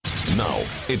Now,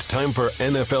 it's time for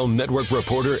NFL Network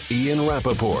reporter Ian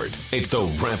Rappaport. It's the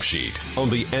Rap Sheet on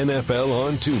the NFL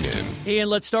on TuneIn. Ian,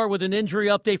 let's start with an injury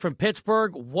update from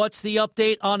Pittsburgh. What's the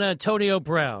update on Antonio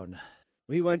Brown?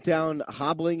 He went down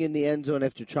hobbling in the end zone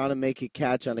after trying to make a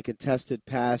catch on a contested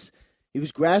pass. He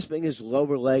was grasping his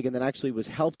lower leg and then actually was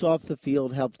helped off the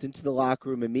field, helped into the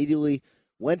locker room immediately,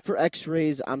 went for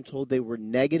x-rays. I'm told they were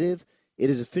negative. It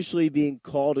is officially being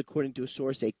called, according to a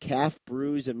source, a calf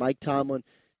bruise, and Mike Tomlin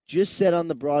just said on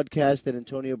the broadcast that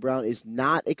Antonio Brown is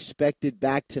not expected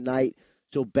back tonight.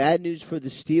 So bad news for the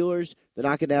Steelers. They're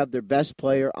not going to have their best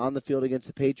player on the field against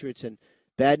the Patriots, and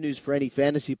bad news for any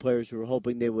fantasy players who are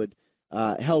hoping they would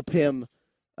help him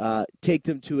take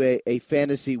them to a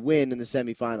fantasy win in the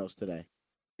semifinals today.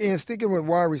 And sticking with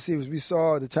wide receivers, we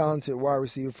saw the talented wide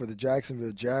receiver for the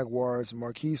Jacksonville Jaguars,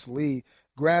 Marquise Lee,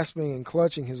 grasping and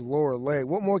clutching his lower leg.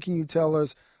 What more can you tell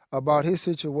us about his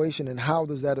situation, and how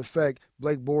does that affect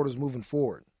Blake Bortles moving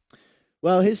forward?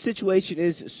 Well, his situation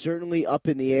is certainly up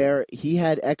in the air. He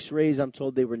had x-rays. I'm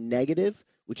told they were negative,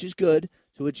 which is good.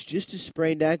 So it's just a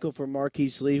sprained ankle for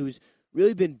Marquise Lee, who's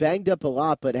really been banged up a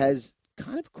lot, but has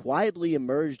kind of quietly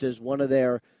emerged as one of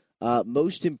their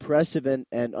most impressive and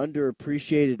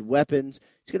underappreciated weapons.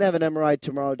 He's going to have an MRI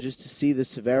tomorrow just to see the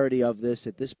severity of this.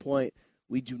 At this point,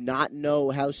 we do not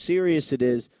know how serious it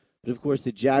is. But, of course,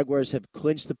 the Jaguars have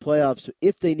clinched the playoffs. So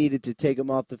if they needed to take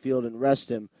him off the field and rest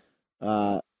him,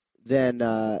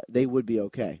 then they would be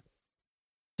okay.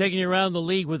 Taking you around the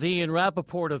league with Ian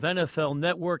Rappaport of NFL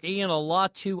Network. Ian, a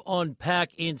lot to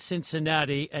unpack in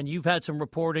Cincinnati, and you've had some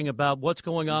reporting about what's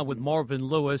going on with Marvin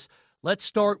Lewis. Let's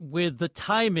start with the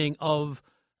timing of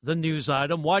the news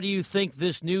item. Why do you think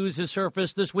this news has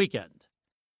surfaced this weekend?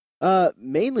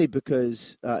 Mainly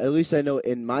because, at least I know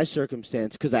in my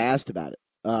circumstance, because I asked about it.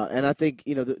 And I think,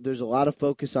 there's a lot of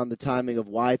focus on the timing of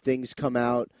why things come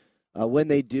out. When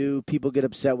they do, people get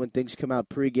upset when things come out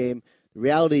pregame. The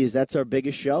reality is that's our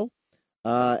biggest show.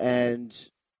 And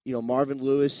Marvin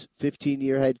Lewis,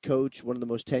 15-year head coach, one of the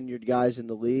most tenured guys in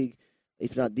the league,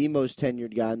 if not the most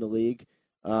tenured guy in the league.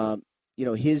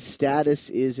 His status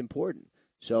is important.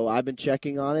 So I've been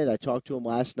checking on it. I talked to him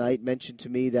last night, mentioned to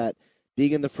me that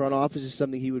being in the front office is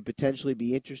something he would potentially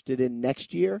be interested in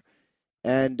next year.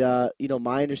 And,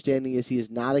 my understanding is he is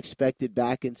not expected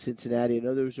back in Cincinnati. I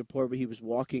know there was a report where he was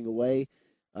walking away.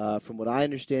 From what I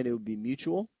understand, it would be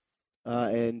mutual,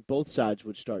 and both sides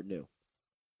would start new.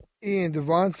 Ian,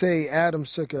 Devontae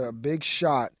Adams took a big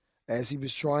shot as he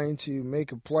was trying to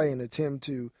make a play and attempt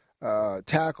to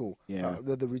tackle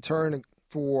the return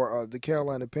for the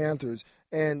Carolina Panthers.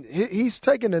 And he's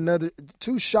taken another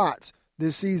 2 shots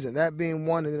this season, that being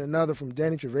one and then another from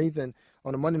Danny Trevathan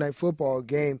on a Monday Night Football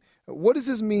game. What does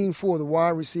this mean for the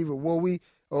wide receiver?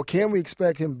 Can we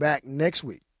expect him back next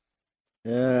week?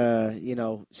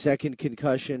 Second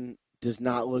concussion does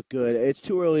not look good. It's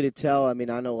too early to tell. I mean,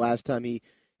 I know last time he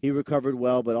recovered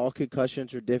well, but all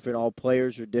concussions are different. All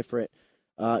players are different.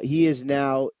 He is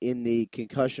now in the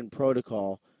concussion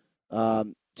protocol.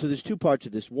 So there's 2 parts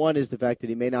of this. One is the fact that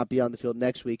he may not be on the field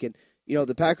next week. And,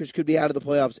 the Packers could be out of the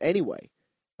playoffs anyway.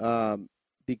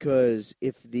 Because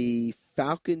if the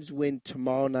Falcons win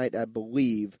tomorrow night, I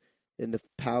believe, in the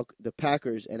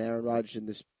Packers and Aaron Rodgers in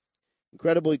this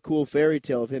incredibly cool fairy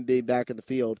tale of him being back in the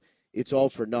field, it's all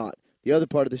for naught. The other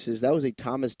part of this is that was a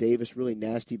Thomas Davis really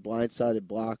nasty blindsided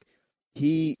block.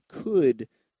 He could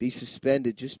be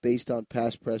suspended just based on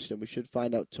past precedent. We should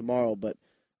find out tomorrow, but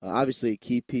obviously a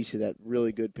key piece of that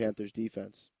really good Panthers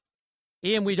defense.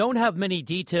 Ian, we don't have many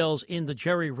details in the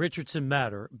Jerry Richardson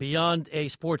matter beyond a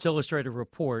Sports Illustrated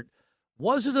report.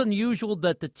 Was it unusual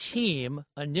that the team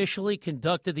initially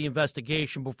conducted the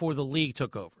investigation before the league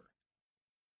took over?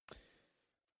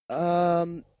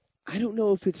 I don't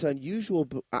know if it's unusual,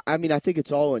 but I think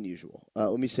it's all unusual.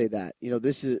 Let me say that.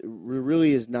 This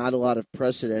really is not a lot of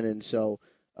precedent, and so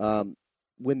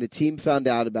when the team found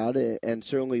out about it, and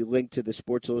certainly linked to the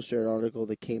Sports Illustrated article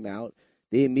that came out,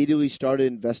 they immediately started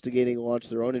investigating, launched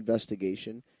their own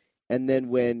investigation. And then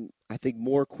when I think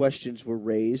more questions were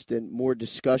raised and more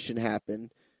discussion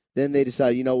happened, then they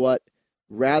decided, you know what,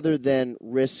 rather than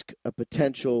risk a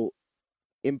potential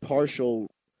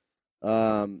impartial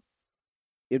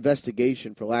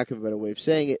investigation, for lack of a better way of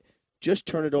saying it, just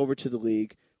turn it over to the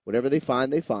league. Whatever they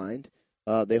find, they find.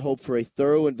 They hope for a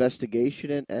thorough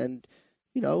investigation, and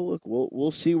look,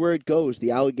 we'll see where it goes.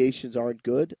 The allegations aren't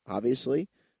good, obviously.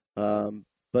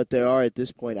 But there are, at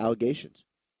this point, allegations.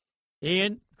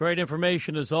 Ian, great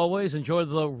information as always. Enjoy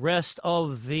the rest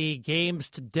of the games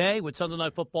today with Sunday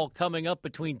Night Football coming up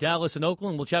between Dallas and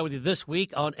Oakland. We'll chat with you this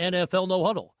week on NFL No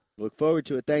Huddle. Look forward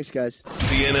to it. Thanks, guys.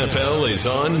 The NFL is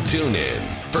on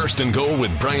TuneIn. First and Goal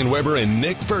with Brian Weber and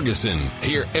Nick Ferguson.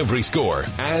 Hear every score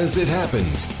as it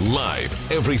happens live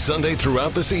every Sunday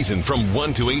throughout the season from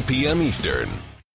 1 to 8 p.m. Eastern.